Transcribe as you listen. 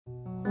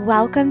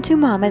Welcome to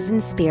Mamas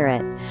in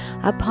Spirit,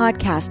 a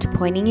podcast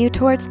pointing you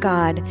towards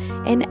God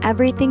in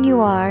everything you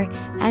are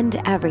and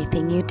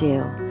everything you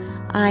do.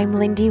 I'm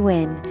Brian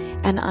Wynne,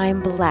 and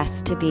I'm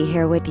blessed to be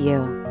here with you.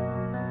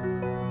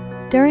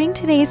 During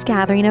today's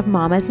gathering of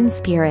Mamas in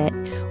Spirit,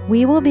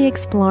 we will be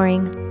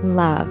exploring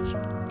love.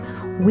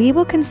 We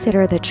will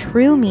consider the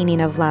true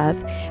meaning of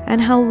love and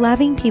how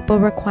loving people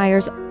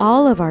requires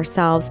all of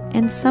ourselves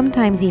and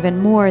sometimes even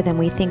more than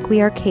we think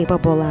we are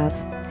capable of.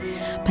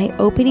 By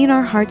opening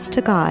our hearts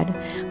to God,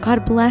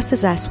 God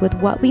blesses us with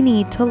what we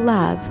need to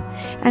love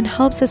and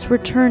helps us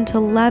return to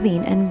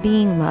loving and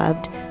being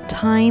loved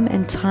time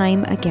and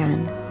time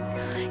again.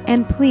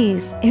 And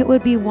please, it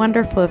would be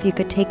wonderful if you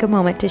could take a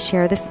moment to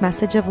share this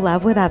message of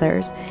love with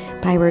others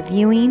by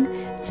reviewing,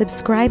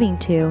 subscribing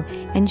to,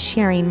 and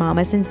sharing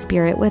Mamas in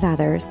Spirit with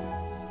others.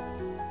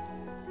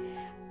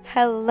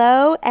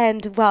 Hello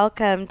and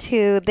welcome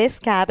to this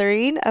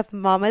gathering of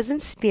Mamas in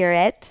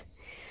Spirit.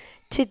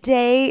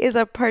 Today is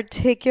a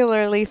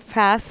particularly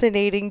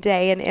fascinating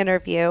day and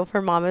interview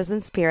for Mamas in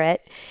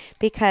Spirit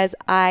because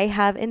I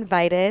have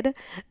invited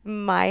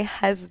my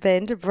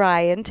husband,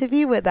 Brian, to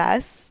be with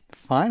us.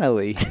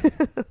 Finally.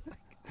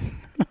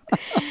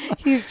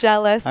 He's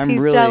jealous.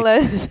 He's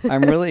jealous.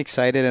 I'm really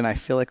excited, and I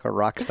feel like a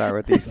rock star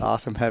with these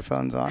awesome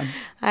headphones on.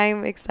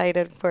 I'm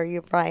excited for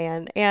you,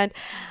 Brian. And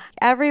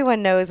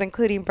everyone knows,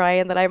 including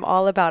Brian, that I'm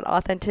all about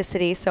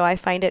authenticity, so I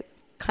find it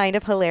kind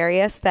of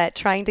hilarious that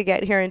trying to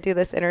get here and do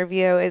this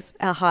interview is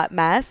a hot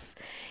mess.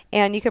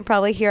 And you can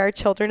probably hear our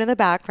children in the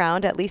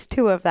background, at least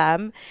two of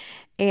them.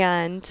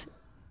 And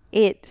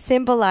it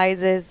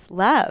symbolizes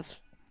love.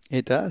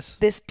 It does.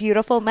 This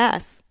beautiful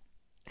mess.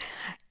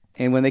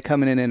 And when they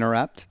come in and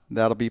interrupt,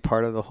 that'll be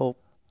part of the whole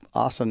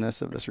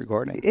awesomeness of this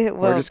recording. It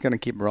will. We're just going to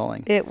keep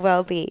rolling. It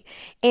will be.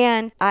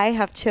 And I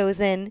have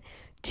chosen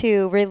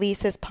to release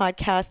this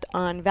podcast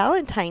on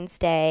Valentine's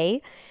Day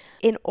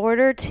in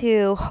order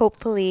to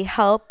hopefully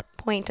help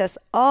point us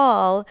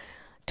all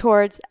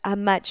towards a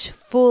much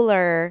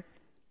fuller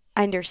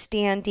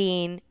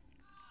understanding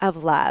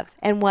of love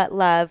and what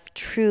love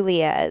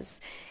truly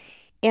is.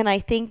 And I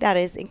think that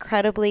is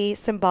incredibly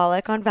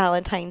symbolic on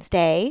Valentine's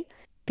Day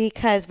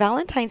because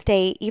Valentine's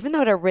Day, even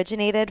though it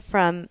originated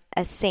from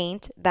a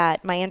saint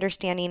that my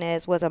understanding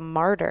is was a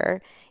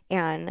martyr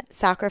and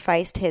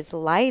sacrificed his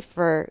life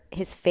for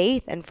his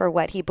faith and for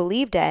what he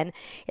believed in,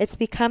 it's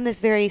become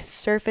this very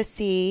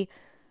surfacey,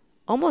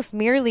 almost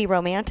merely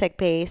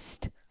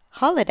romantic-based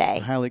holiday.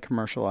 Highly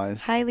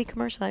commercialized. Highly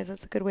commercialized.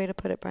 That's a good way to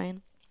put it,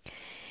 Brian.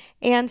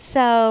 And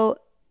so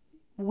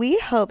we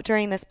hope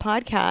during this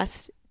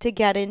podcast to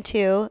get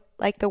into,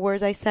 like the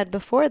words I said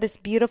before, this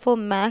beautiful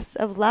mess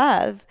of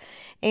love.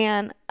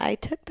 And I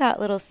took that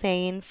little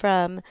saying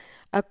from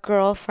a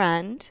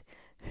girlfriend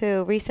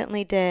who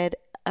recently did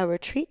a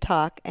retreat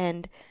talk,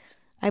 and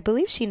I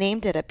believe she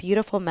named it A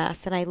Beautiful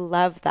Mess, and I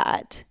love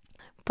that.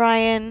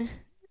 Brian,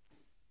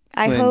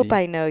 I hope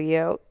I know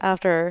you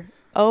after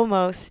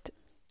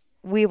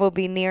we will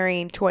be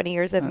nearing 20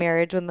 years of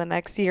marriage in the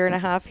next year and a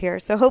half here.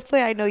 So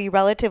hopefully I know you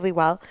relatively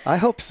well. I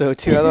hope so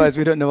too. Otherwise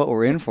we don't know what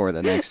we're in for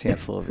the next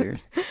handful of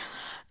years.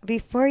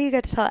 Before you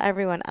get to tell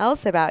everyone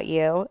else about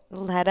you,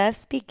 let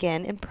us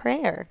begin in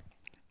prayer.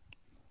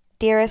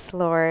 Dearest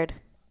Lord,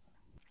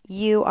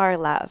 you are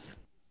love.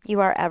 You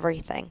are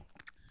everything.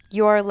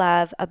 Your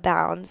love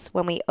abounds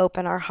when we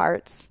open our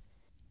hearts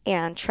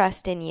and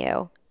trust in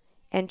you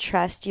and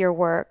trust your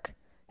work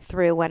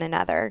through one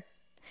another.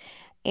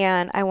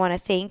 And I want to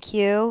thank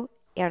you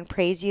and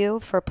praise you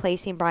for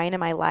placing Brian in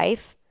my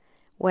life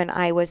when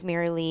I was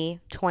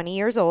merely 20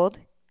 years old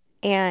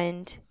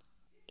and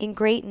in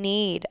great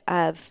need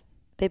of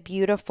the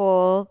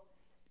beautiful,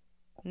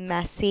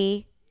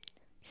 messy,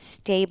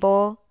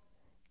 stable,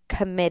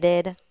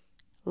 committed,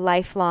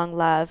 lifelong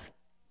love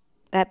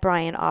that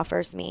Brian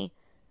offers me,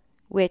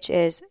 which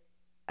is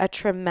a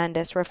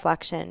tremendous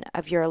reflection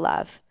of your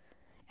love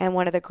and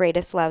one of the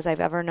greatest loves I've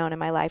ever known in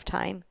my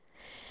lifetime.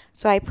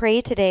 So I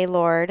pray today,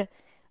 Lord,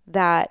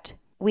 that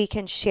we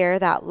can share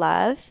that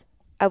love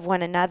of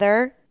one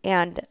another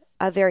and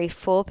a very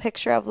full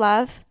picture of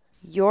love,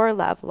 your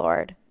love,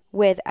 Lord,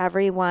 with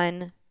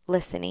everyone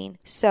listening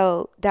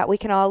so that we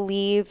can all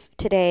leave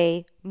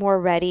today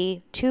more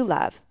ready to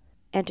love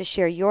and to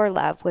share your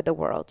love with the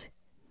world.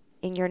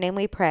 In your name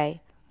we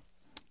pray.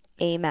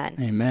 Amen.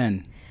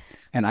 Amen.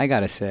 And I got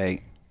to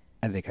say,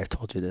 I think I've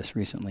told you this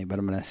recently, but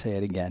I'm going to say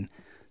it again.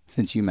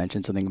 Since you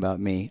mentioned something about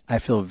me, I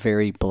feel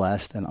very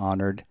blessed and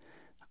honored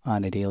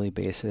on a daily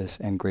basis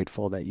and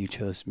grateful that you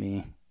chose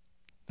me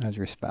as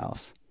your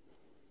spouse.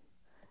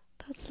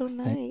 That's so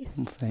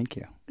nice. Thank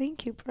you.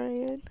 Thank you,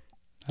 Brian.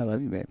 I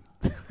love you, babe.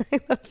 I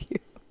love you.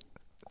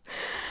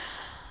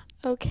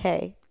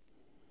 Okay.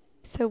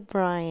 So,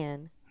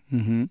 Brian,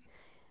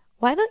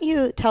 why don't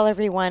you tell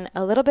everyone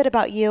a little bit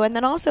about you and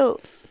then also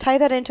tie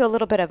that into a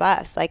little bit of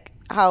us, like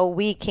how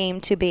we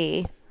came to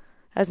be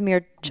as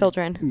mere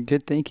children.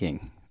 Good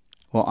thinking.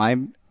 Well,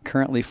 I'm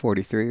currently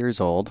 43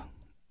 years old.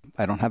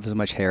 I don't have as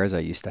much hair as I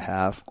used to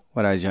have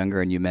when I was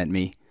younger, and you met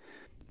me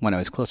when I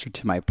was closer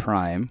to my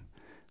prime,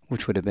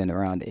 which would have been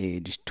around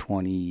age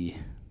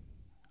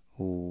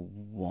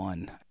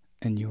 21,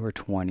 and you were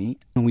 20.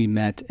 And we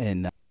met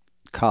in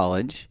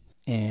college,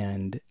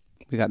 and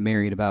we got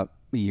married about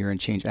a year and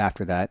change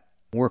after that.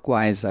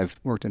 Work-wise, I've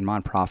worked in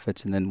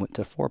nonprofits and then went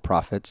to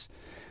for-profits.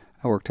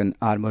 I worked in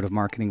automotive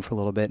marketing for a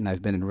little bit, and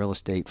I've been in real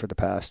estate for the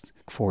past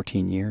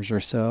 14 years or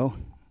so.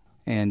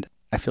 And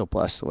I feel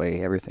blessed the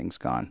way everything's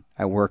gone.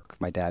 I work with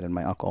my dad and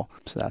my uncle,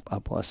 so that's a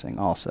blessing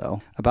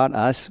also. About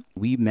us,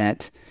 we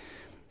met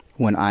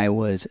when I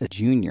was a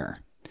junior,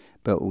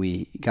 but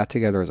we got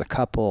together as a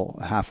couple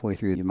halfway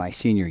through my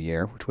senior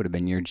year, which would have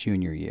been your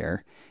junior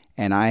year.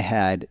 And I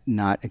had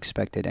not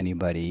expected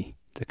anybody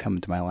to come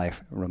into my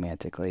life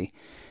romantically.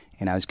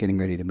 And I was getting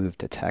ready to move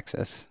to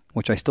Texas,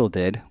 which I still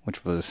did,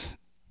 which was,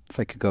 if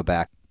I could go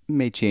back,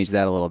 may change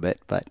that a little bit,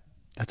 but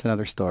that's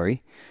another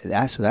story.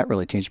 So that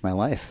really changed my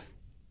life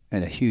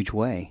in a huge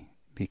way,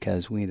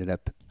 because we ended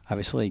up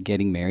obviously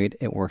getting married.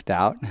 It worked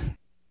out.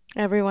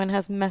 Everyone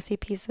has messy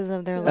pieces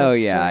of their life. Oh,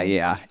 yeah, story.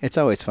 Yeah. It's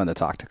always fun to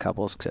talk to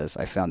couples, because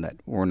I found that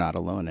we're not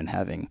alone in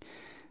having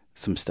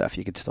some stuff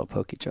you could still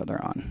poke each other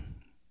on.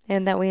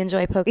 And that we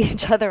enjoy poking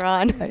each other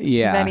on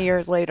many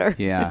years later.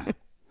 Yeah.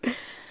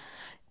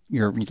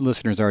 Your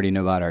listeners already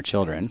know about our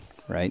children,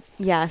 right?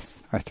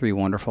 Yes. Our 3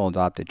 wonderful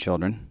adopted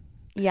children.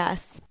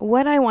 Yes.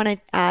 What I want to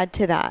add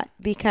to that,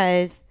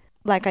 because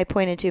like I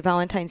pointed to,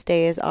 Valentine's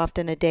Day is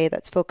often a day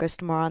that's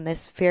focused more on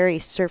this very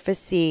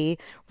surfacey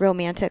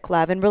romantic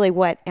love. And really,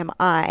 what am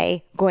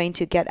I going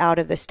to get out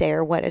of this day,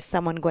 or what is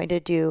someone going to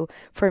do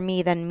for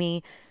me than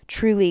me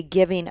truly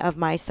giving of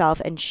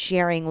myself and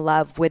sharing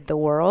love with the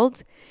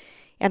world?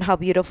 And how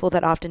beautiful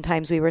that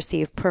oftentimes we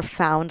receive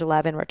profound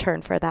love in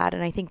return for that.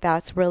 And I think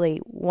that's really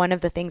one of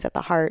the things at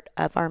the heart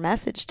of our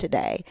message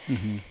today,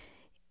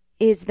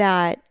 is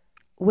that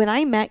when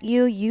I met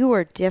you, you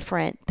were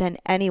different than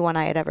anyone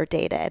I had ever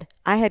dated.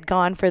 I had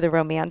gone for the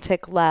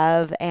romantic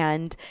love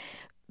and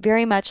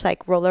very much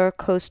like roller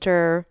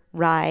coaster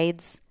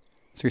rides.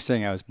 So you're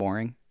saying I was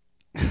boring?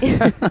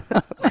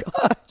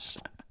 Gosh.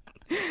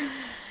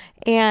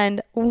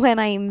 And when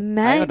I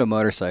had a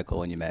motorcycle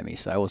when you met me,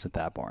 so I wasn't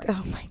that boring.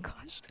 Oh my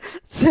gosh.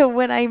 So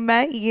when I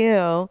met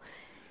you,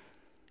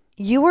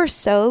 you were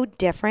so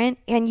different,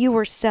 and you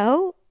were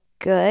so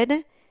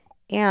good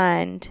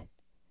and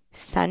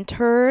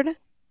centered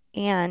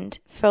and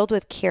filled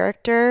with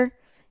character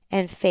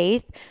and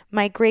faith.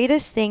 My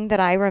greatest thing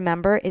that I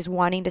remember is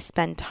wanting to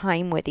spend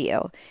time with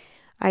you.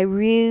 I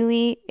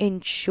really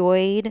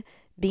enjoyed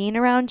being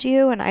around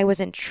you, and I was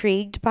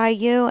intrigued by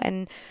you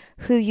and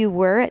who you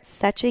were at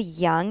such a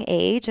young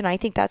age. And I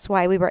think that's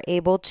why we were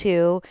able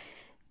to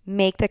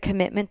make the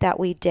commitment that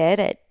we did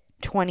at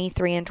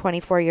 23 and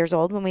 24 years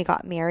old when we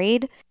got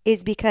married,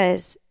 is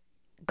because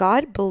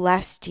God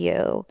blessed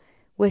you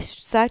with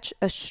such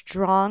a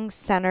strong,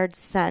 centered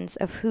sense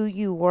of who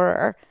you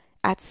were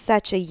at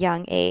such a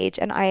young age.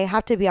 And I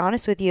have to be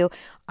honest with you,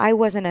 I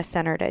wasn't as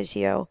centered as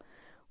you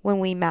when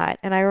we met.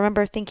 And I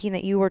remember thinking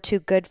that you were too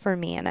good for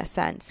me, in a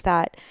sense,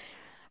 that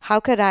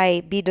how could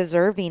I be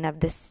deserving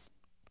of this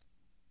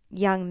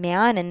young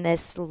man and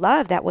this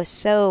love that was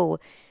so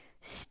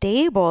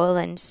stable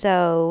and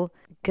so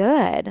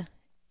good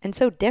and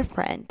so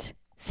different,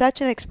 such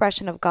an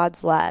expression of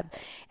God's love.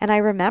 And I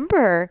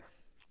remember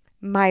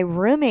my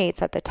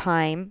roommates at the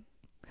time,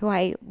 who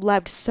I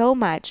loved so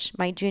much,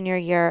 my junior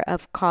year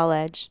of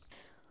college,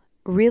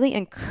 really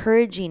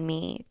encouraging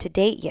me to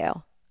date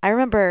you. I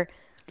remember.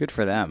 Good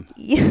for them.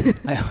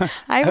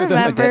 I remember.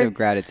 A debt of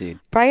gratitude.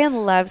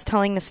 Brian loves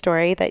telling the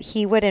story that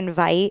he would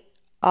invite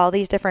all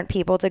these different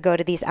people to go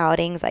to these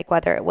outings, like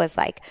whether it was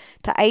like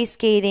to ice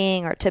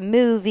skating or to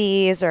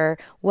movies or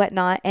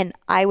whatnot, and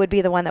I would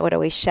be the one that would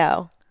always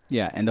show.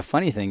 Yeah, and the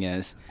funny thing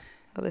is,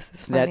 this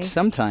is funny, that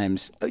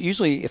sometimes,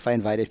 usually if I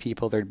invited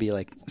people, there'd be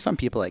like some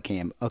people that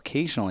came.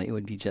 Occasionally, it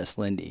would be just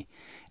Lindy.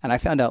 And I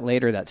found out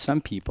later that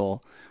some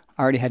people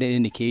already had an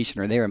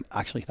indication, or they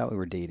actually thought we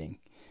were dating,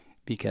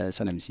 because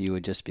sometimes you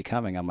would just be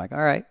coming. I'm like, all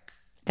right.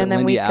 And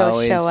then we'd go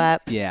show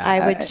up. Yeah,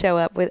 I would show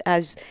up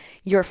as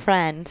your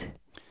friend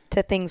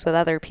to things with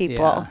other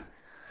people.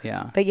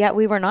 Yeah. But yet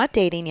we were not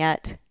dating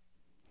yet.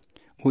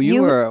 Well,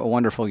 you were a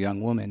wonderful young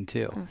woman,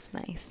 too. That's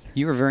nice.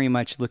 You were very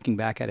much, looking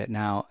back at it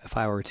now, if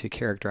I were to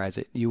characterize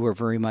it, you were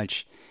very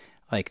much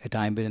like a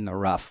diamond in the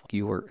rough.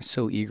 You were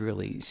so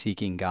eagerly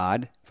seeking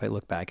God, if I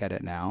look back at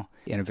it now,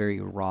 in a very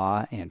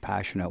raw and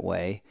passionate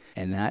way.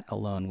 And that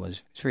alone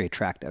was very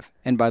attractive.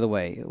 And by the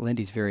way,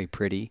 Lindy's very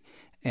pretty,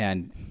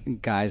 and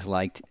guys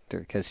liked her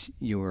because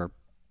you were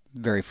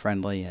very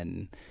friendly.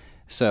 And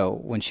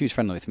so when she was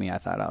friendly with me, I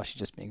thought, oh, she's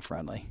just being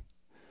friendly.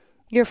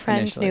 Your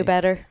friends knew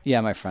better.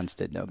 Yeah, my friends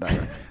did know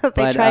better.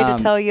 They tried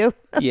to tell you.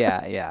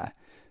 Yeah.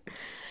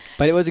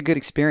 But it was a good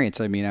experience.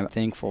 I mean, I'm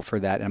thankful for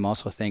that. And I'm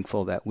also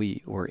thankful that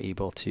we were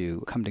able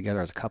to come together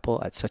as a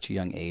couple at such a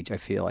young age. I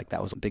feel like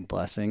that was a big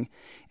blessing.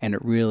 And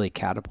it really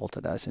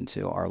catapulted us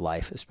into our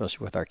life,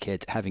 especially with our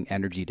kids, having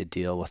energy to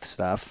deal with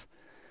stuff.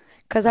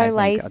 Because our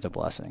life. I think that's a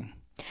blessing.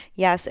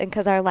 Yes, and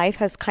because our life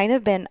has kind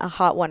of been a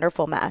hot,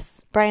 wonderful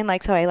mess. Brian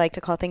likes how I like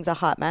to call things a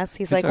hot mess.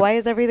 He's like, why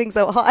is everything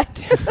so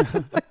hot?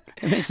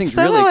 It makes things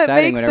Somehow really it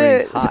exciting makes when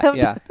everything's it hot.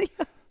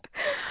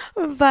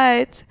 Yeah.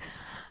 But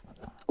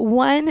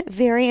one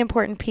very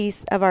important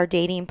piece of our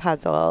dating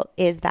puzzle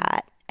is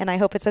that, and I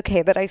hope it's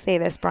okay that I say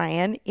this,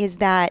 Brian, is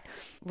that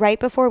right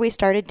before we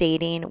started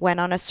dating, went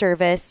on a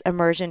service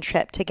immersion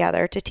trip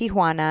together to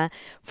Tijuana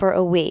for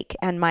a week.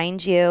 And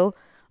mind you,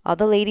 all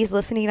the ladies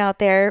listening out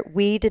there,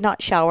 we did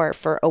not shower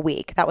for a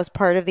week. That was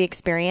part of the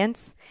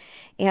experience.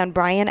 And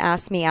Brian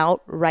asked me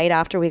out right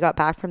after we got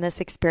back from this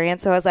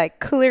experience. So I was like,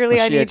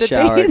 clearly I need to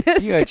date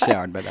this You had guy.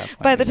 showered by that point.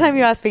 By the time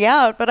you asked me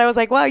out, but I was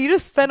like, wow, you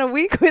just spent a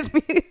week with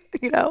me,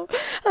 I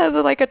was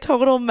like a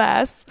total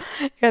mess.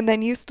 And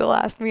then you still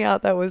asked me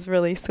out. That was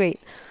really sweet.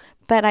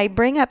 But I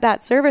bring up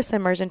that service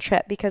immersion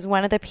trip because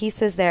one of the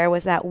pieces there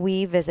was that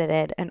we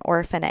visited an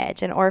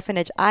orphanage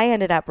I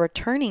ended up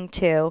returning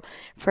to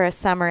for a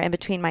summer in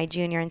between my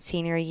junior and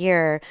senior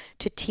year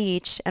to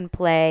teach and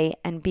play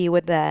and be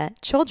with the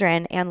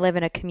children and live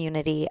in a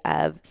community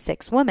of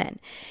 6 women.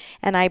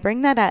 And I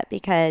bring that up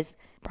because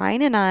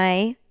Brian and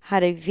I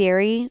had a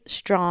very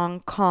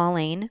strong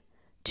calling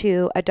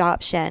to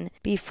adoption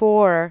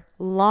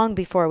long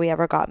before we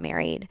ever got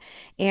married.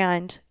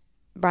 And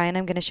Brian,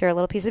 I'm going to share a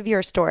little piece of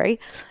your story.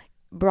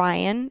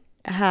 Brian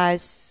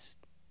has...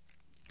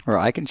 Or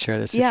I can share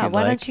this if yeah, you'd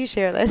why like. don't you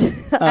share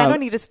this? I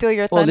don't need to steal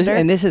your thunder.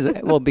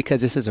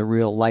 Because this is a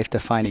real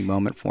life-defining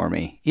moment for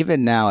me.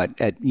 Even now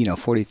at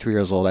 43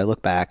 years old, I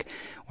look back.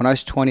 When I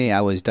was 20,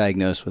 I was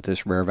diagnosed with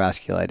this rare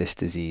vasculitis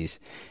disease.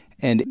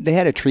 And they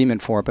had a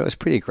treatment for it, but it was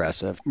pretty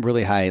aggressive.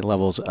 Really high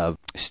levels of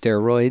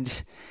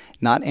steroids,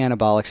 not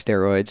anabolic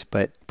steroids,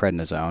 but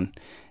prednisone,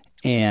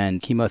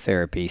 and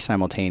chemotherapy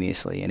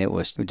simultaneously, and it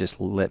just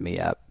lit me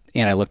up.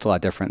 And I looked a lot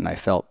different, and I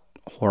felt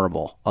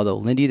horrible, although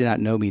Lindy did not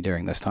know me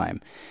during this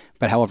time.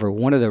 But however,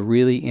 one of the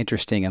really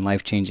interesting and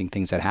life-changing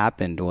things that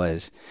happened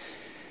was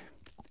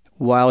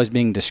while I was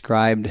being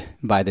described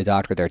by the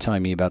doctor, they're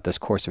telling me about this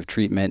course of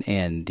treatment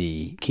and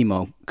the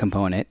chemo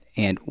component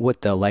and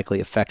what the likely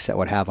effects that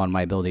would have on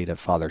my ability to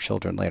father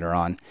children later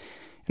on.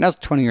 And I was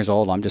 20 years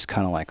old. I'm just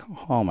kind of like,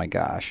 oh my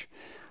gosh.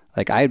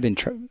 Like I had been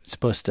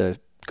supposed to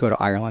go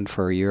to Ireland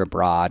for a year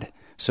abroad.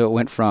 So it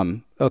went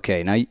from,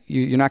 okay, now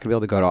you're not going to be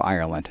able to go to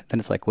Ireland. Then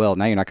it's like, well,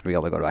 now you're not going to be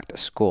able to go back to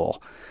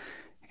school.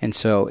 And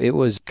so it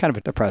was kind of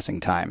a depressing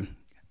time.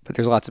 But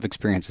there's lots of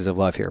experiences of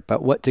love here.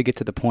 But to get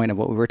to the point of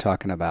what we were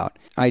talking about,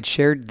 I'd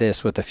shared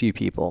this with a few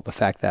people, the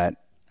fact that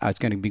I was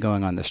going to be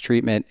going on this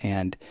treatment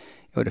and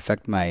it would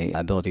affect my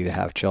ability to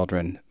have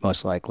children,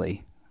 most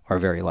likely, or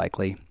very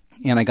likely.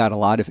 And I got a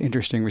lot of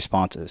interesting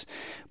responses,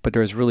 but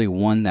there was really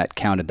one that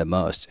counted the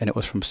most, and it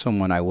was from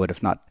someone I would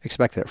have not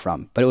expected it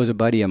from. But it was a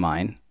buddy of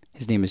mine.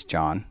 His name is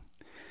John.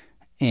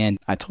 And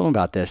I told him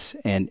about this,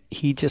 and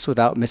he just,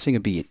 without missing a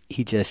beat,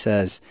 he just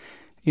says,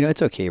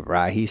 it's okay,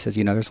 Bri. He says,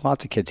 there's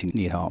lots of kids who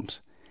need homes.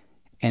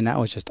 And that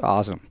was just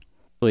awesome.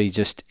 Really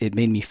it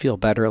made me feel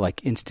better,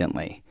 like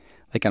instantly,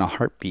 like in a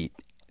heartbeat.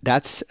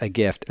 That's a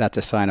gift. That's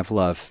a sign of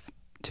love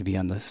to be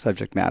on the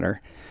subject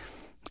matter.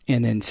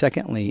 And then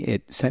secondly,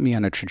 it sent me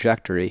on a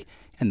trajectory.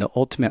 And the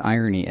ultimate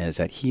irony is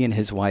that he and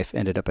his wife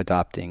ended up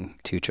adopting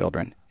 2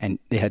 children. And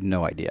they had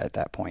no idea at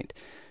that point.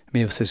 I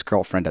mean, it was his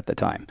girlfriend at the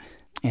time.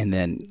 And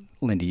then,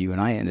 Lindy, you and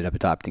I ended up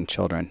adopting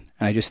children.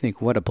 And I just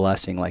think what a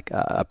blessing, like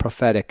a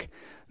prophetic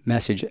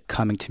message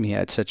coming to me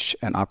at such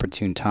an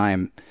opportune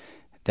time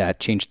that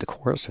changed the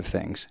course of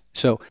things.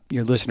 So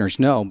your listeners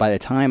know, by the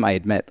time I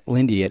had met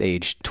Lindy at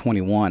age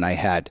 21, I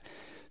had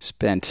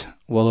spent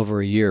well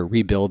over a year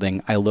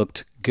rebuilding. I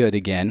looked good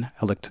again.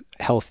 I looked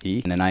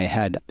healthy. And I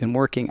had been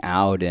working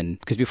out, and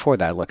because before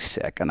that I looked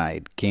sick, and I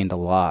had gained a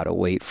lot of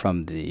weight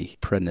from the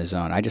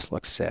prednisone. I just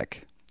looked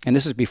sick. And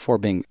this is before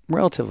being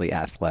relatively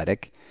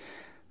athletic.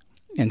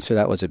 And so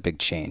that was a big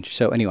change.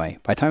 So anyway,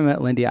 by the time I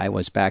met Lindy, I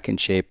was back in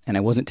shape, and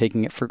I wasn't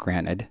taking it for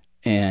granted.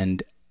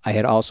 And I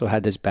had also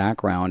had this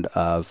background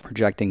of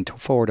projecting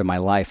forward in my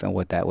life and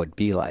what that would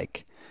be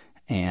like.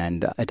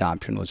 And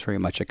adoption was very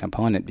much a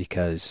component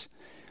because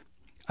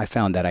I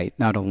found that I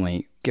not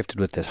only gifted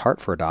with this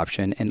heart for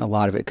adoption, and a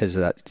lot of it because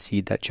of that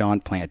seed that John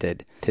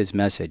planted, his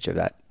message of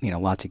that,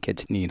 lots of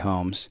kids need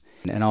homes,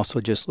 and also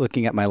just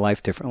looking at my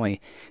life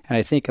differently. And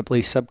I think, at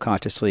least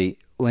subconsciously,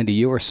 Lindy,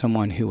 you were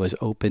someone who was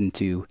open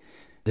to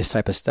this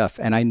type of stuff,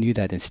 and I knew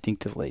that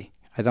instinctively.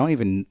 I don't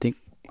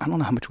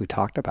know how much we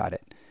talked about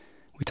it.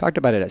 We talked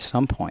about it at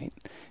some point,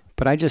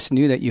 but I just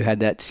knew that you had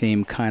that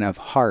same kind of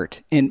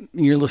heart. And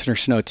your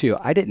listeners know too,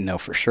 I didn't know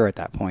for sure at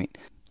that point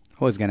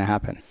what was going to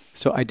happen.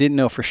 So I didn't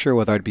know for sure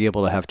whether I'd be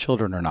able to have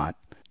children or not.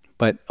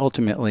 But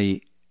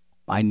ultimately,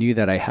 I knew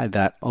that I had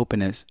that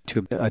openness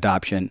to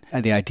adoption,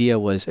 and the idea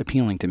was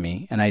appealing to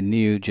me. And I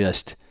knew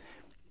just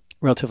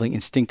relatively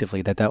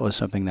instinctively that was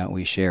something that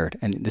we shared.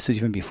 And this is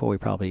even before we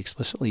probably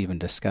explicitly even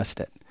discussed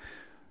it.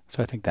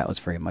 So I think that was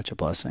very much a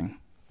blessing.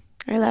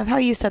 I love how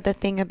you said the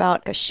thing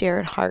about a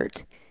shared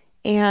heart.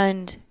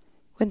 And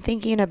when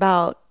thinking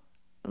about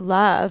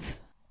love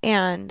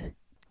and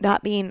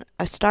that being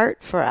a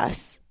start for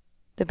us,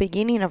 the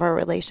beginning of our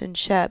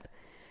relationship,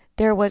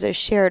 there was a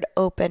shared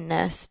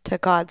openness to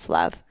God's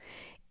love.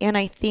 And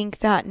I think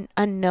that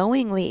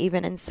unknowingly,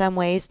 even in some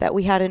ways, that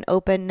we had an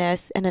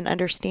openness and an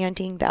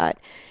understanding that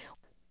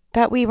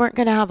we weren't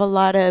going to have a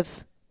lot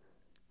of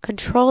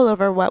control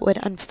over what would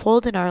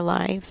unfold in our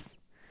lives,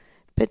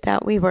 but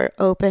that we were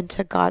open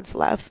to God's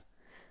love,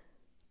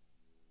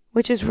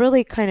 which is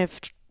really kind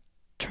of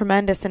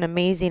tremendous and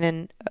amazing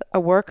and a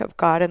work of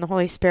God and the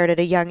Holy Spirit at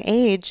a young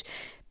age,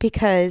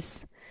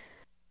 because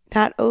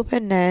that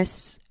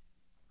openness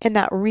and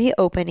that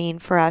reopening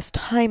for us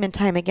time and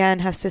time again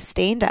has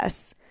sustained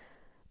us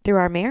through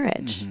our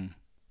marriage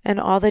and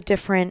all the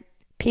different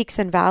peaks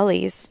and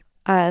valleys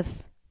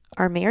of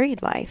our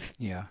married life.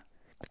 Yeah.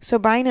 So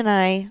Brian and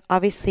I,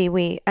 obviously,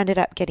 we ended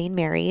up getting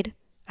married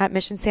at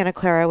Mission Santa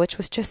Clara, which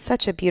was just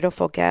such a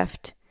beautiful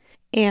gift.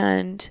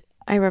 And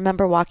I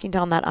remember walking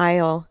down that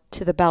aisle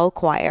to the bell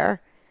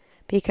choir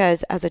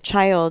because as a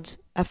child,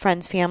 a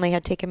friend's family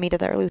had taken me to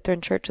their Lutheran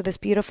church with this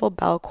beautiful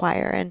bell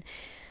choir. And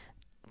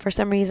for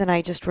some reason,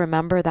 I just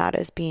remember that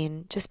as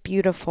being just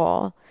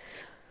beautiful.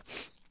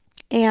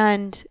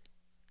 And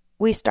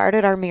we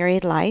started our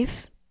married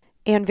life,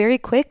 and very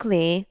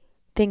quickly,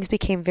 things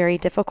became very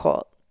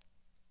difficult.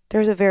 There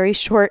was a very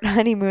short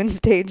honeymoon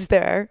stage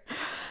there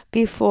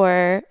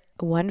before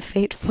one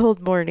fateful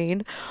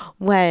morning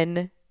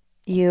when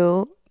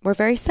you were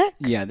very sick.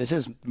 Yeah, this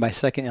is my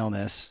second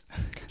illness.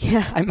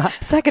 Yeah,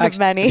 second of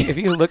many. If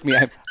you look me,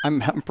 I'm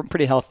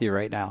pretty healthy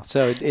right now.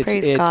 So it's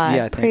praise God.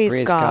 Yeah,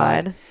 praise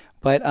God.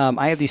 But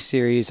I have these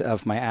series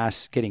of my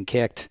ass getting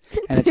kicked,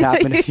 and it's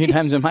happened a few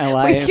times in my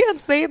life. We can't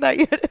say that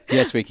yet.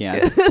 Yes, we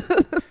can.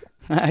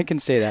 I can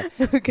say that.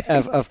 Okay.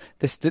 Of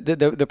this,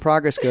 the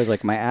progress goes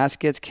like my ass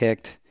gets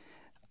kicked.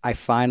 I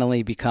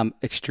finally become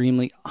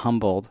extremely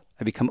humbled.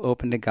 I become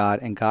open to God,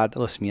 and God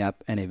lifts me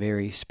up in a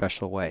very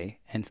special way,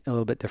 and a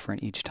little bit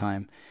different each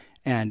time.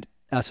 And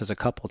us as a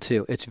couple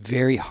too. It's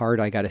very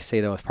hard. I got to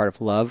say though, as part of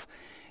love,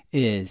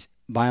 is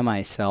by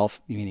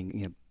myself.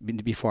 Meaning,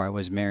 before I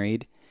was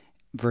married.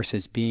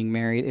 Versus being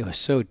married, it was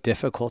so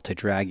difficult to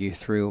drag you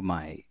through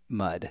my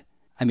mud.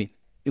 I mean,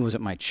 it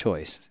wasn't my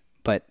choice,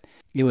 but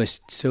it was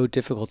so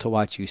difficult to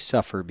watch you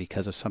suffer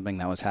because of something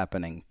that was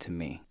happening to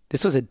me.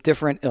 This was a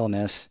different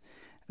illness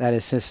that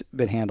has since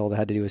been handled. It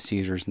had to do with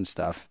seizures and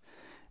stuff.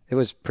 It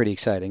was pretty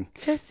exciting.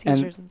 Just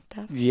seizures and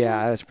stuff.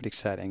 Yeah, it was pretty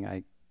exciting.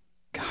 I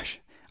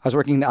was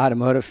working in the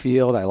automotive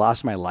field. I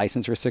lost my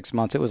license for 6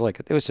 months. It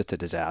was just a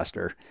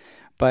disaster.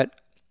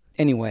 But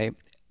anyway,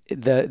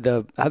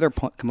 the other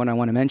point I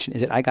want to mention is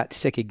that I got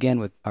sick again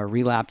with a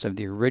relapse of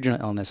the original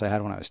illness I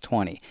had when I was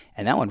 20.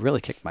 And that one really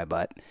kicked my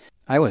butt.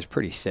 I was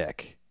pretty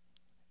sick.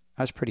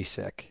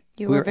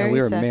 You were very sick.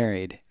 We were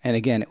married. And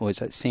again, it was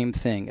that same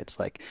thing. It's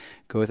like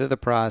go through the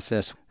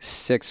process,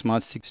 6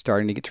 months to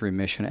starting to get to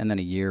remission, and then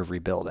a year of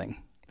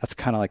rebuilding. That's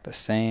kind of like the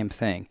same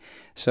thing.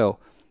 So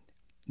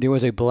there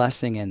was a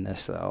blessing in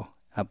this, though.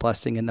 A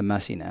blessing in the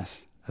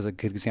messiness. As a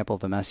good example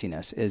of the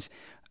messiness is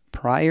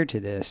prior to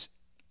this,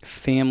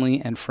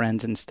 family and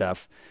friends and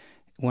stuff,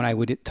 when I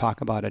would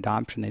talk about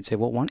adoption, they'd say,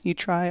 well, why don't you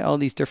try all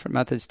these different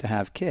methods to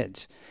have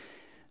kids?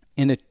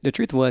 And the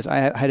truth was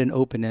I had an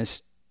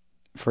openness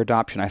for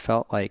adoption. I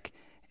felt like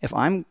if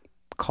I'm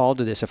called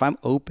to this, if I'm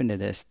open to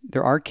this,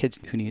 there are kids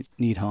who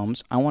need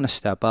homes. I want to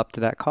step up to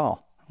that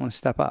call. I want to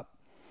step up.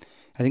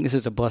 I think this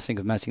is a blessing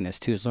of messiness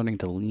too, is learning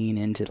to lean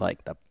into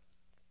like the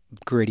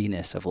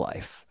grittiness of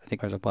life. I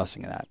think there's a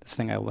blessing in that. This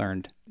thing I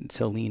learned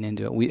to lean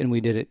into it. We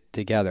did it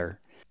together.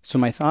 So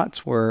my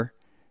thoughts were,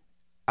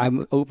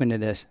 I'm open to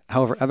this.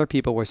 However, other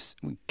people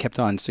kept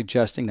on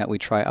suggesting that we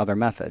try other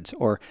methods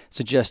or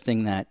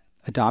suggesting that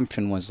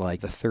adoption was like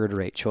the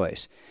third-rate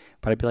choice.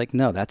 But I'd be like,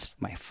 no, that's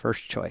my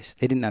first choice.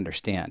 They didn't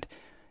understand.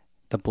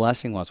 The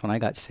blessing was when I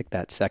got sick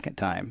that second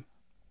time,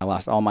 I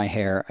lost all my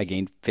hair. I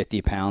gained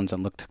 50 pounds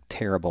and looked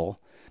terrible,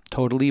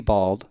 totally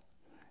bald.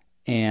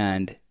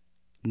 And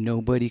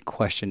nobody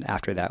questioned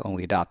after that when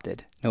we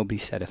adopted. Nobody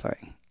said a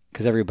thing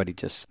because everybody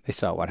they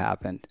saw what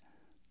happened.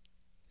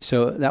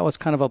 So that was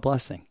kind of a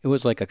blessing. It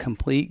was like a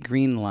complete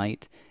green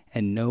light,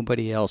 and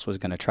nobody else was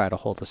going to try to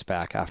hold us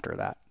back after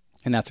that.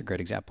 And that's a great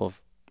example of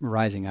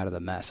rising out of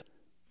the mess,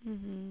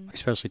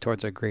 especially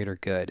towards a greater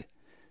good.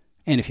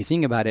 And if you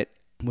think about it,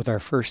 with our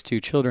first two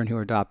children who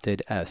were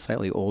adopted, a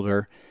slightly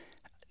older,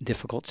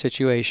 difficult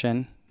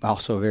situation,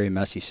 also a very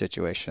messy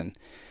situation,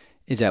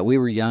 is that we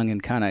were young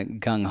and kind of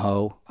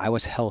gung-ho. I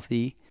was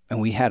healthy, and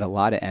we had a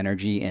lot of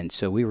energy, and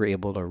so we were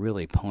able to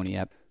really pony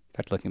up. In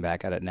fact, looking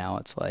back at it now,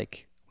 it's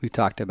like, we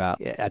talked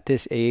about at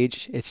this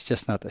age, it's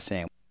just not the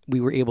same.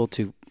 We were able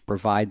to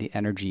provide the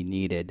energy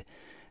needed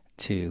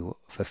to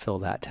fulfill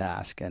that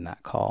task and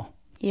that call.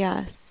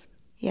 Yes.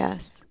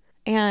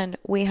 And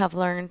we have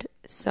learned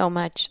so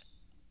much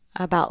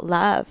about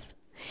love.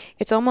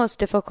 It's almost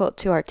difficult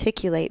to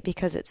articulate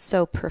because it's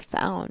so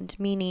profound,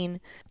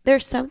 meaning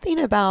there's something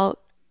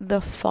about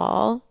the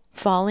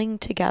falling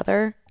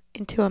together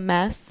into a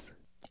mess,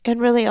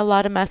 and really a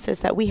lot of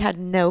messes that we had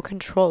no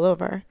control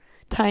over.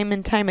 Time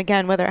and time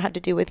again, whether it had to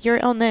do with your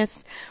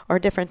illness or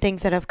different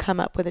things that have come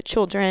up with the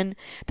children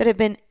that have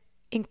been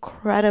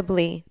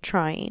incredibly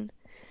trying.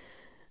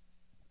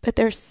 But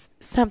there's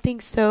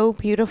something so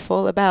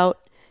beautiful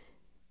about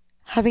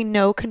having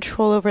no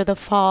control over the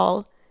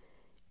fall,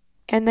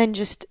 and then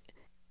just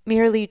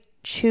merely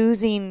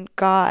choosing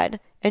God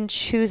and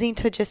choosing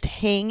to just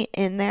hang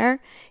in there,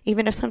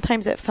 even if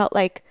sometimes it felt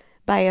like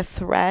by a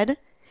thread,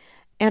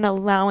 and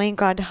allowing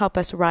God to help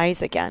us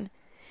rise again.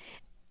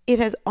 It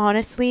has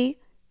honestly,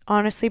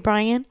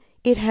 Brian,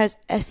 it has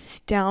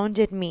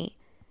astounded me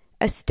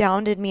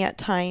at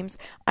times.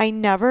 I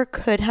never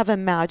could have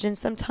imagined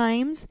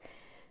sometimes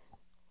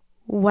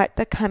what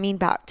the coming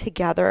back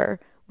together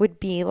would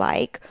be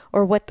like,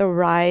 or what the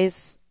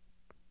rise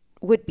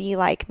would be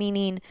like,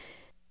 meaning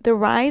the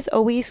rise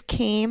always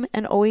came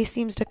and always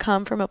seems to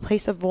come from a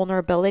place of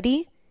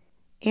vulnerability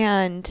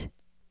and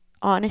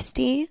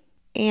honesty,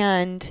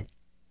 and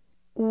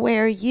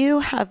where you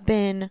have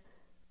been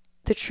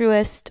the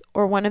truest,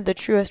 or one of the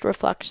truest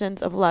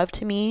reflections of love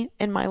to me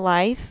in my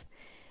life,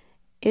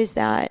 is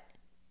that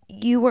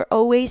you were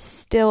always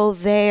still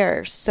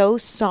there, so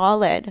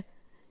solid,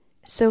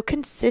 so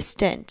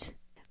consistent.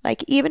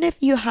 Like, even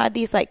if you had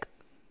these like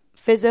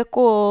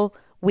physical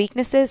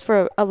weaknesses,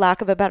 for a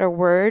lack of a better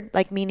word,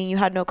 like meaning you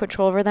had no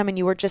control over them and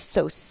you were just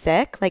so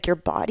sick, like your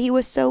body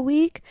was so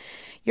weak,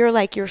 you're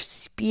like, your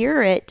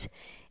spirit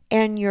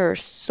and your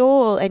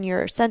soul and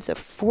your sense of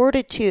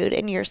fortitude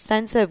and your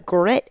sense of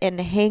grit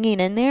and hanging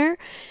in there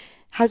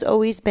has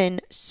always been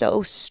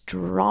so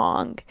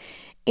strong.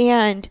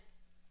 And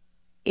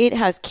it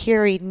has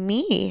carried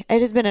me.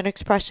 It has been an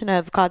expression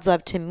of God's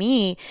love to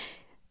me,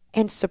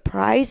 and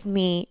surprised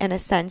me in a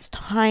sense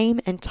time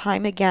and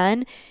time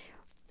again,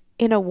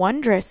 in a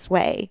wondrous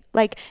way.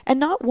 Like, and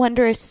not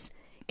wondrous,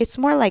 it's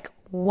more like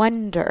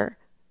wonder.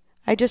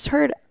 I just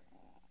heard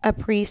a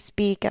priest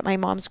speak at my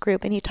mom's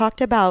group, and he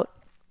talked about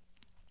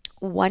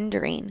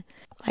wondering,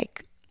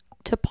 like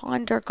to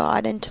ponder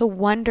God and to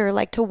wonder,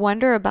 like to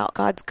wonder about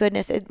God's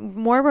goodness. It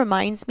more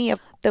reminds me of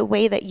the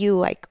way that you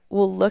like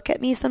will look at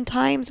me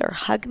sometimes, or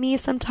hug me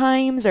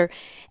sometimes, and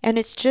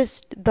it's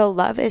just, the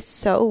love is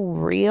so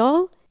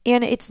real,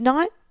 and it's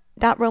not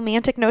that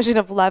romantic notion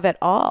of love at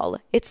all.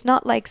 It's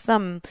not like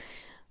some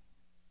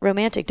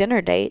romantic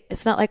dinner date.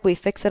 It's not like we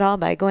fix it all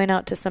by going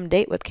out to some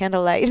date with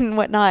candlelight and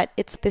whatnot.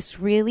 It's this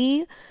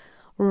really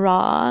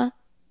raw,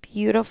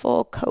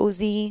 beautiful,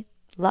 cozy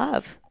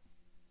love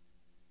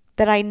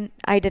that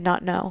I did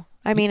not know.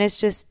 I mean, it's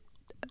just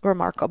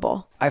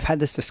remarkable. I've had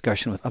this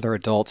discussion with other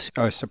adults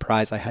I was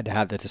surprised I had to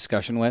have the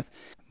discussion with.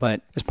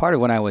 But as part of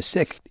when I was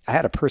sick, I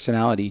had a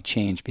personality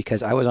change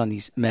because I was on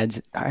these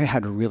meds. I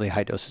had really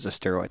high doses of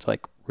steroids,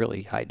 like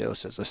really high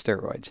doses of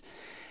steroids.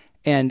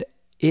 And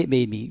it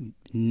made me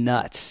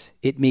nuts.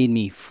 It made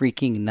me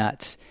freaking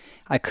nuts.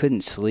 I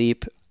couldn't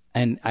sleep.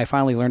 And I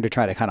finally learned to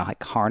try to kind of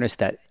like harness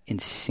that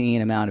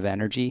insane amount of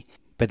energy.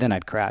 But then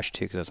I'd crash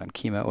too because I was on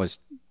chemo. It was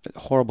a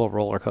horrible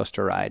roller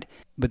coaster ride.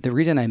 But the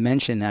reason I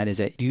mention that is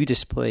that you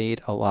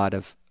displayed a lot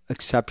of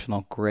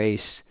exceptional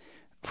grace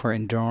for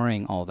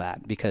enduring all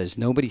that, because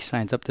nobody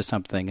signs up to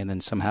something and then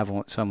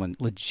someone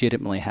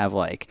legitimately have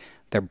like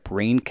their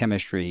brain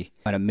chemistry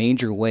in a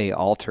major way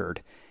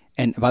altered.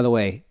 And by the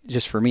way,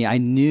 just for me,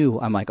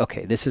 I'm like,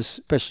 okay, this is,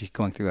 especially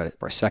going through it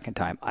for a second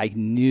time, I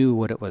knew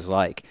what it was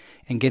like.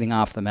 And getting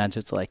off the meds,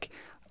 it's like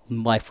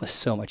life was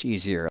so much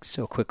easier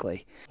so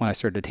quickly when I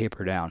started to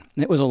taper down.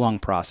 And it was a long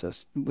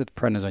process. With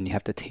prednisone, you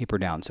have to taper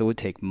down. So it would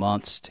take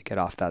months to get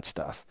off that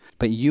stuff.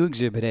 But you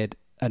exhibited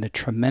a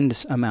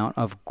tremendous amount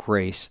of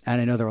grace.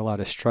 And I know there were a lot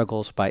of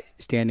struggles by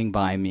standing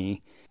by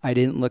me. I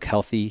didn't look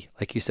healthy.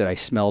 Like you said, I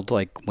smelled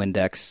like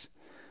Windex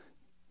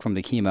from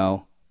the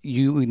chemo.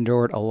 You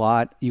endured a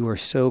lot. You were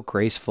so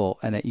graceful,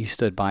 and that you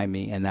stood by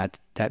me, and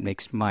that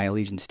makes my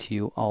allegiance to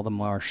you all the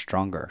more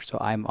stronger. So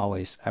I'm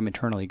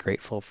eternally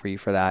grateful for you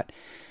for that.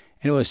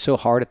 And it was so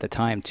hard at the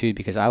time too,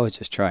 because I was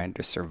just trying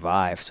to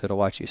survive. So to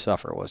watch you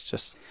suffer was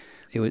just,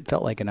 it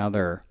felt like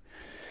another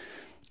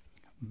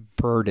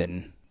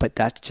burden. But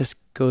that just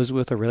goes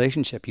with a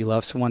relationship. You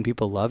love someone,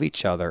 people love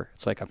each other.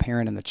 It's like a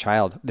parent and the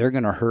child. They're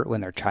going to hurt when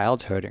their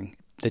child's hurting.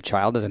 The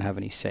child doesn't have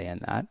any say in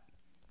that.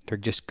 They're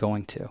just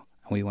going to.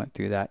 And we went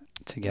through that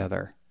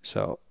together.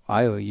 So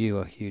I owe you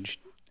a huge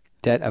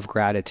debt of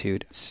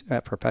gratitude. It's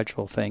a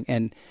perpetual thing.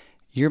 And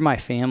you're my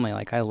family.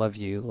 Like, I love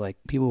you. Like,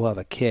 people who have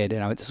a kid,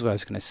 and this is what I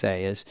was going to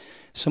say, is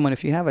someone,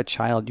 if you have a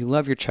child, you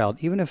love your child.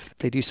 Even if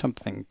they do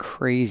something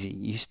crazy,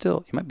 you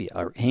might be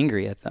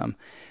angry at them,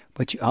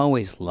 but you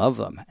always love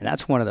them. And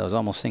that's one of those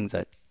almost things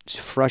that's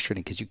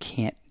frustrating because you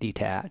can't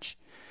detach.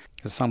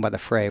 There's a song by The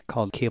Fray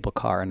called Cable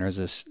Car, and there's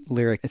this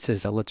lyric. It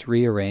says, let's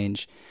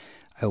rearrange.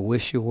 I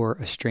wish you were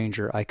a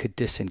stranger I could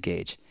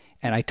disengage.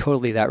 And that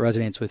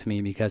resonates with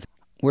me because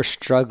we're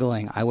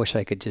struggling. I wish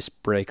I could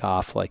just break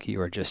off like you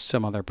were just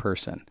some other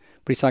person.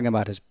 But he's talking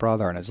about his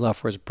brother, and his love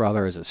for his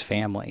brother is his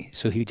family.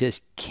 So he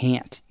just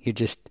can't.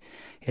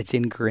 It's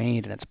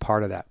ingrained, and it's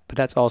part of that. But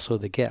that's also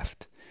the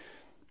gift.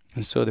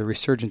 And so the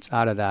resurgence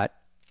out of that,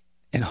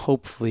 and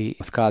hopefully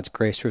with God's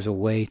grace, there's a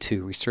way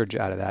to resurge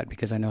out of that,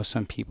 because I know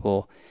some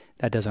people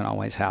that doesn't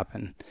always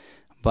happen.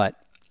 But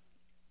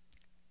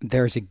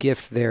there's a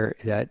gift there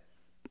that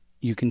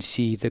you can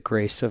see the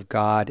grace of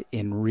God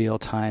in real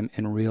time,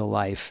 in real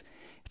life.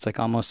 It's like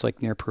almost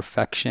like near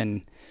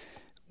perfection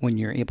when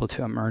you're able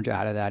to emerge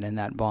out of that in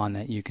that bond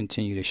that you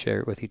continue to share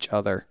it with each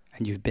other,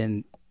 and you've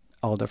been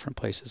all different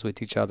places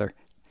with each other.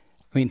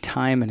 I mean,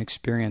 time and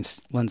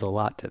experience lends a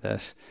lot to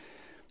this.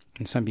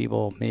 And some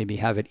people maybe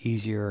have it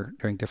easier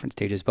during different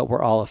stages, but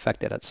we're all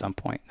affected at some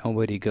point.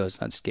 Nobody goes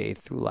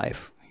unscathed through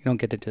life. You don't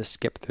get to just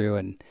skip through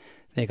and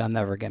think I'm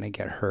never going to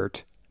get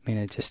hurt. I mean,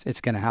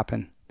 it's going to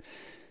happen.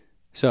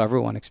 So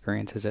everyone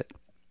experiences it.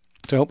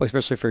 So I hope,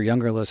 especially for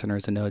younger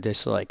listeners, to know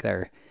just like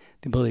the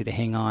ability to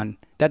hang on.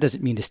 That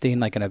doesn't mean to stay in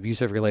like an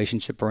abusive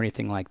relationship or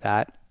anything like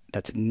that.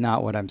 That's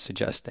not what I'm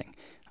suggesting.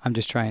 I'm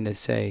just trying to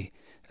say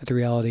that the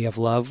reality of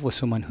love with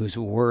someone who's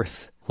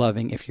worth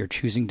loving if you're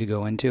choosing to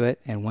go into it.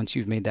 And once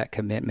you've made that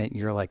commitment,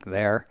 you're like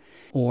there.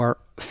 Or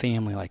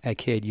family, like a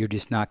kid, you're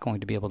just not going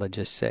to be able to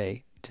just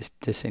say, just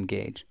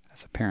disengage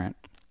as a parent.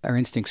 Our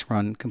instincts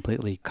run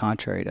completely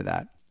contrary to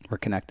that. We're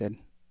connected,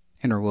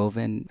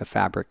 interwoven. The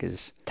fabric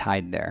is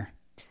tied there.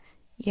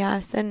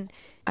 Yes, and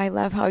I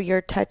love how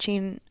you're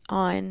touching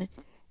on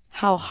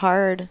how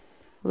hard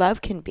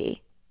love can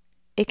be.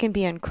 It can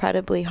be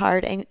incredibly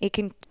hard, and it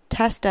can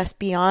test us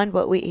beyond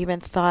what we even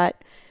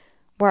thought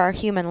were our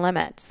human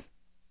limits.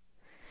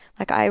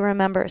 Like, I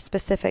remember a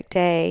specific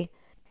day,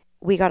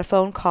 we got a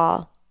phone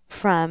call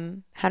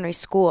from Henry's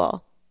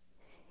school,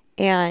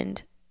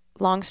 and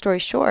long story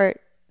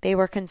short, they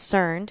were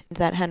concerned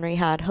that Henry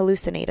had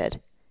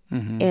hallucinated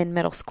in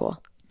middle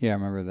school. Yeah, I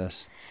remember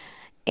this.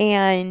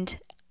 And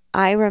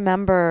I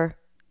remember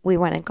we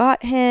went and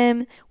got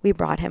him, we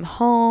brought him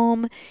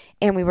home,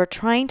 and we were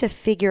trying to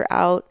figure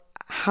out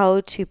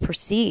how to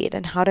proceed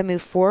and how to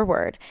move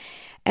forward.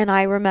 And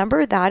I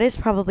remember that is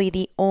probably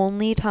the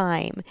only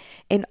time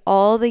in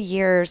all the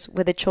years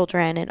with the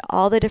children and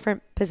all the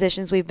different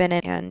positions we've been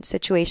in and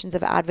situations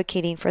of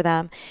advocating for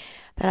them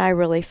that I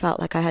really felt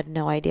like I had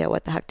no idea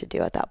what the heck to do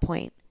at that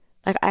point.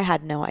 Like, I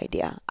had no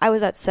idea. I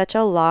was at such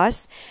a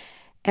loss,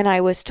 and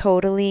I was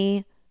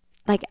totally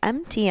like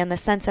empty in the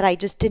sense that I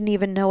just didn't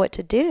even know what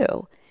to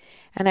do.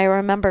 And I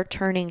remember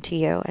turning to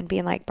you and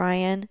being like,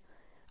 Brian,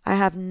 I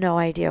have no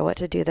idea what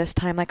to do this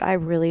time. Like, I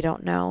really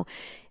don't know.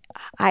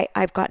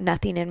 I've got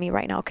nothing in me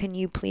right now. Can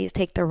you please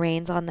take the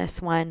reins on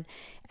this one?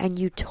 And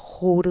you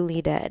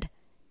totally did.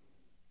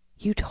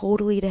 You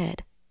totally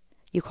did.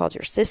 You called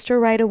your sister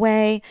right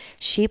away.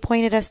 She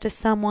pointed us to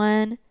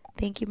someone.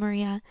 Thank you,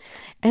 Maria.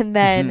 And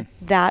then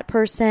that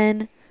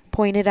person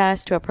pointed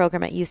us to a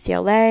program at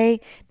UCLA.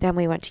 Then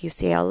we went to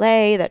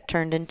UCLA that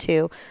turned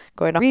into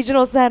going to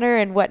regional center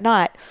and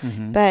whatnot.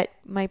 But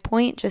my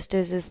point just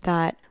is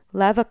that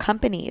love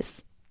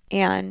accompanies.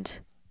 And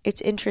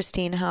it's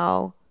interesting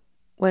how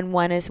when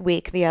one is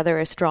weak, the other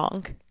is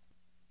strong.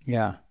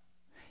 Yeah.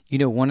 You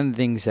know, one of the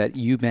things that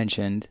you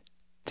mentioned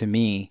to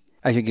me,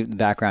 I should give the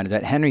background, is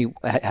that Henry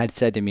had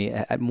said to me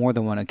at more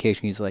than one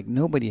occasion, he's like,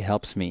 nobody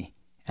helps me.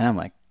 And I'm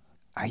like,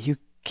 are you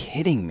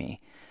kidding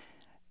me?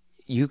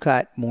 You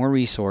got more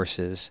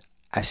resources.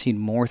 I've seen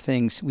more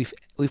things. We've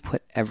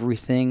put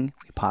everything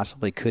we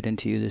possibly could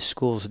into you. The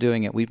school's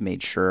doing it. We've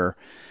made sure.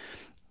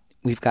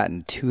 We've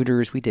gotten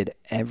tutors. We did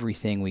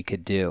everything we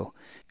could do.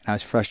 And I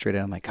was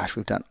frustrated. I'm like, gosh,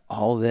 we've done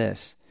all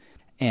this.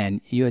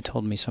 And you had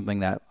told me something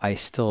that I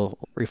still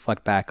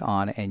reflect back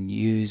on and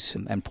use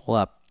and pull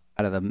up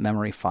out of the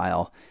memory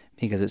file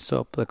because it's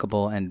so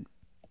applicable in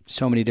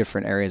so many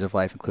different areas of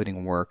life,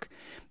 including work.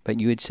 But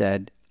you had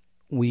said,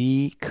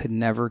 we could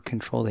never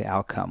control the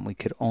outcome. We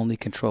could only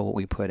control what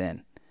we put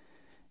in.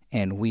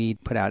 And we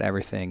put out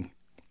everything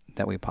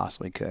that we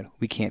possibly could.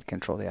 We can't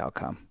control the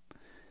outcome.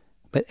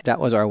 But that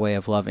was our way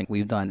of loving.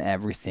 We've done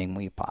everything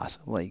we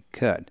possibly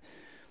could.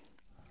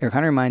 It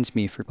kind of reminds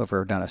me, if you've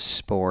ever done a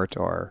sport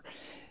or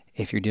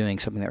if you're doing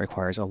something that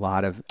requires a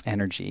lot of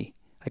energy.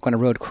 Like when I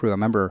rowed crew, I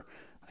remember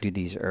I did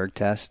these erg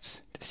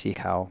tests to see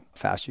how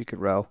fast you could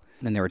row.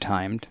 And they were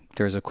timed.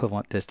 There was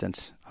equivalent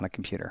distance on a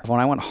computer. When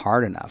I went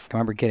hard enough, I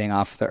remember getting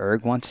off the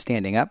erg once,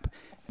 standing up.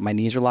 My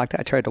knees were locked out.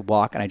 I tried to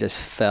walk and I just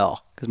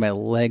fell because my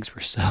legs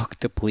were so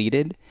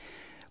depleted.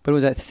 But it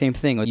was that same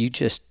thing. You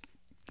just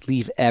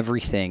leave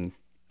everything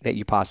that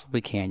you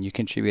possibly can. You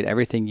contribute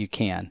everything you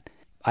can.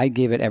 I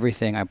gave it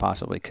everything I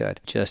possibly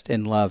could. Just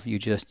in love, you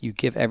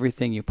give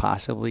everything you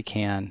possibly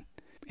can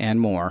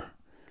and more.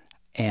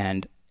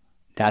 And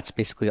that's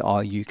basically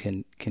all you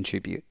can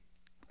contribute.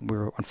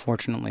 We're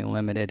unfortunately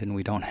limited and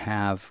we don't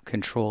have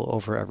control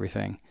over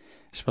everything.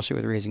 Especially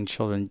with raising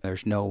children,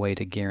 there's no way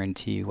to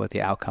guarantee what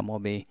the outcome will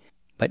be.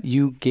 But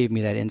you gave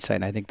me that insight,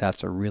 and I think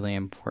that's a really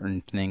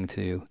important thing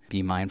to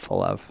be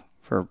mindful of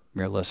for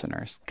your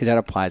listeners. Because that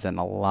applies in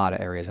a lot of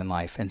areas in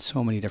life, in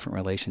so many different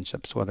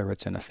relationships, whether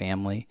it's in a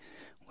family,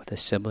 with a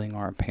sibling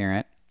or a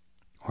parent,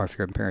 or if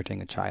you're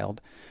parenting a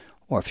child,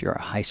 or if you're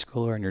a high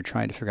schooler and you're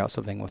trying to figure out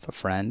something with a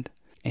friend.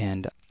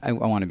 And I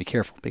want to be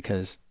careful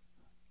because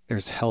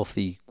there's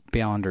healthy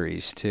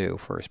boundaries too,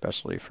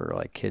 especially for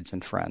like kids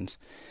and friends.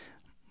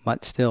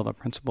 But still, the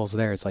principle's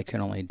there. It's like you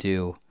can only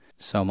do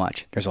so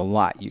much. There's a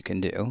lot you can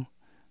do,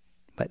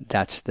 but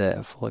that's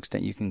the full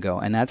extent you can go.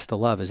 And that's the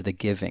love, is the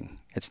giving.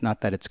 It's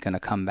not that it's going to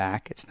come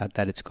back. It's not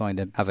that it's going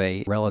to have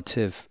a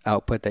relative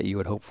output that you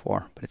would hope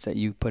for, but it's that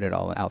you put it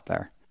all out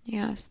there.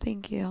 Yes,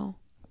 thank you.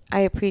 I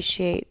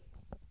appreciate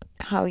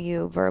how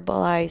you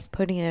verbalize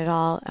putting it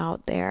all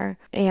out there.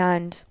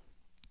 And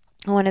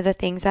one of the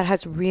things that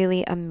has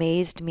really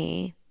amazed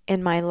me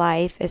in my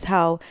life is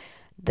how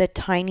the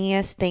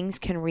tiniest things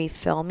can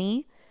refill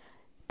me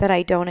that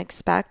I don't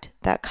expect,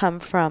 that come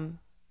from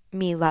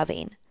me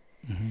loving.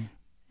 Mm-hmm.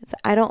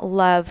 I don't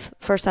love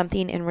for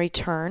something in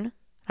return.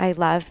 I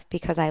love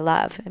because I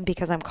love and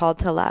because I'm called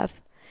to love.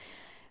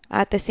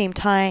 At the same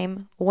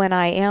time, when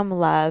I am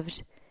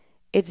loved,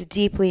 it's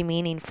deeply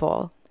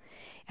meaningful.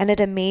 And it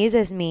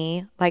amazes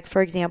me, like,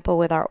 for example,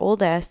 with our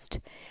oldest,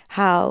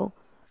 how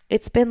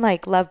it's been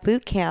like love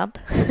boot camp.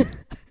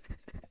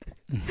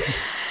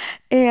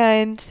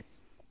 And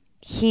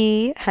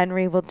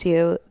Henry will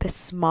do the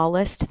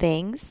smallest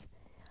things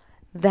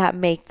that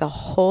make the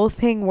whole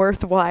thing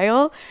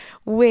worthwhile,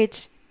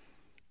 which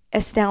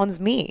astounds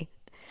me.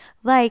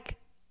 Like,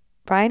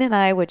 Brian and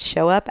I would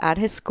show up at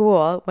his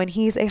school when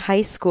he's a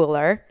high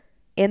schooler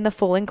in the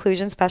full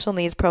inclusion special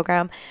needs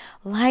program,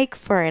 like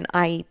for an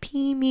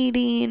IEP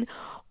meeting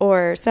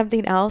or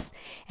something else,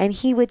 and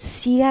he would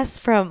see us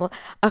from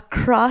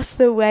across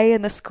the way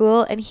in the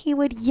school and he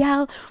would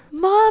yell,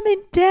 "Mom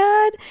and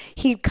Dad."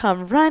 He'd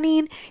come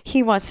running.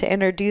 He wants to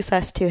introduce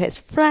us to his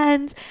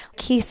friends.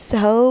 He's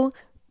so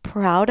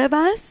proud of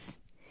us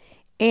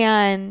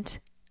and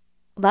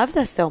loves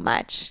us so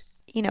much.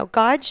 You know,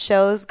 God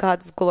shows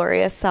God's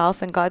glorious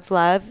self and God's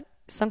love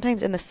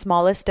sometimes in the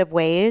smallest of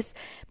ways,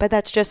 but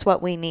that's just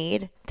what we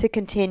need to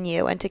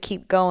continue and to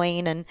keep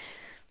going, and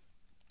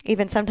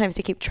even sometimes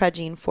to keep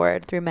trudging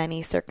forward through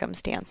many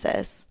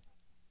circumstances.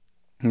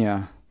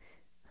 Yeah.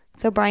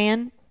 So,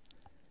 Brian,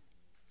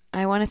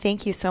 I want to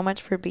thank you so much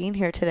for being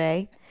here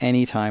today.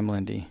 Anytime,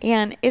 Lindy.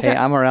 And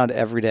I'm around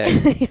every day.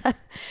 Yeah.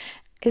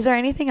 Is there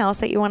anything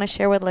else that you want to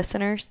share with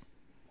listeners?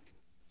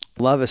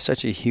 Love is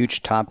such a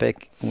huge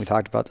topic. And we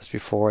talked about this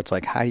before. It's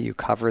like, how do you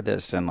cover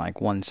this in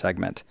like one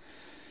segment?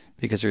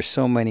 Because there's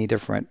so many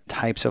different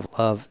types of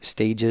love,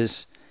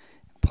 stages,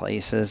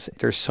 places.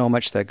 There's so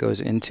much that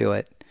goes into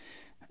it.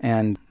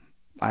 And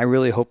I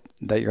really hope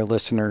that your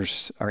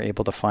listeners are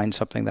able to find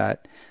something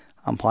that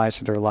applies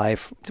to their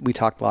life. We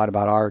talked a lot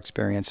about our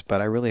experience, but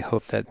I really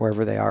hope that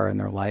wherever they are in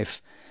their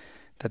life,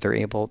 that they're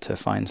able to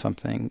find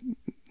something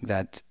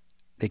that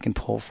they can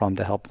pull from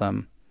to help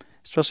them,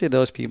 especially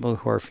those people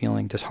who are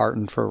feeling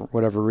disheartened for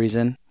whatever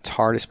reason. It's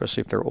hard,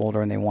 especially if they're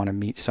older and they want to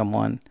meet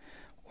someone,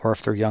 or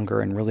if they're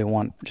younger and really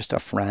want just a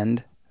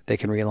friend they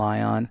can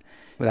rely on.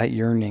 But that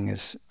yearning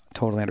is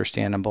totally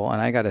understandable.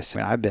 And I got to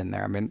say, I've been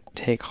there. I mean,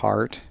 take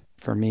heart.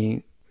 For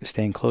me,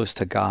 staying close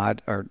to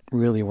God or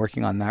really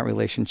working on that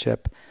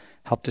relationship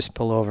helped to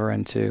spill over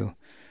into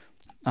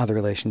other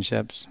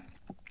relationships.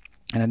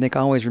 And I think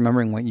always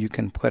remembering what you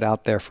can put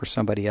out there for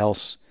somebody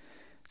else.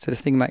 Instead of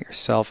thinking about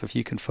yourself, if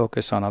you can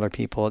focus on other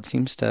people, that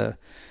seems to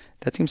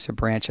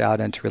branch out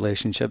into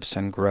relationships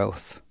and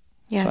growth.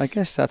 Yes. So I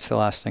guess that's the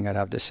last thing I'd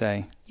have to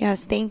say.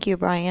 Yes, thank you,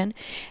 Brian.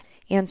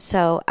 And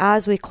so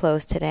as we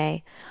close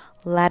today,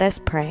 let us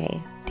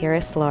pray.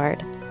 Dearest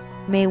Lord,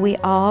 may we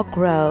all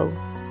grow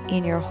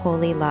in your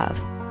holy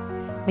love.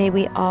 May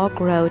we all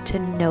grow to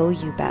know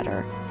you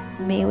better.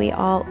 May we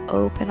all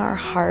open our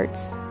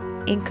hearts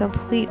in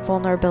complete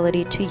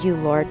vulnerability to you,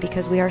 Lord,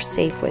 because we are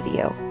safe with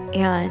you.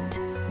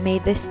 And may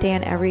this day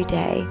and every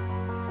day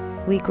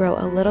we grow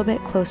a little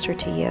bit closer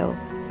to you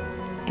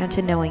and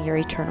to knowing your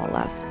eternal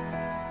love.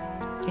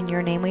 In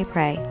your name we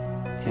pray.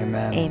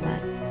 Amen.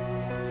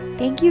 Amen.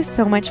 Thank you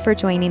so much for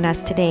joining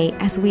us today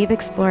as we've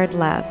explored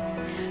love.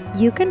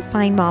 You can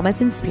find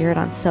Mamas in Spirit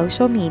on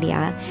social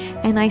media,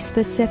 and I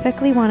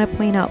specifically want to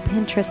point out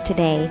Pinterest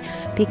today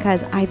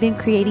because I've been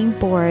creating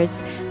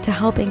boards to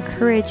help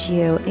encourage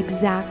you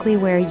exactly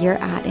where you're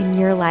at in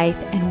your life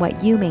and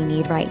what you may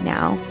need right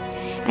now.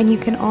 And you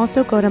can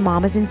also go to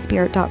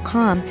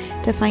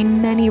mamasinspirit.com to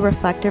find many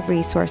reflective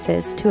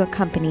resources to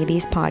accompany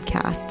these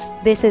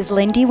podcasts. This is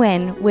Lindy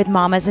Wynne with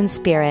Mamas in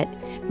Spirit.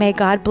 May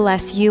God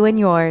bless you and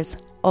yours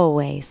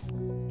always.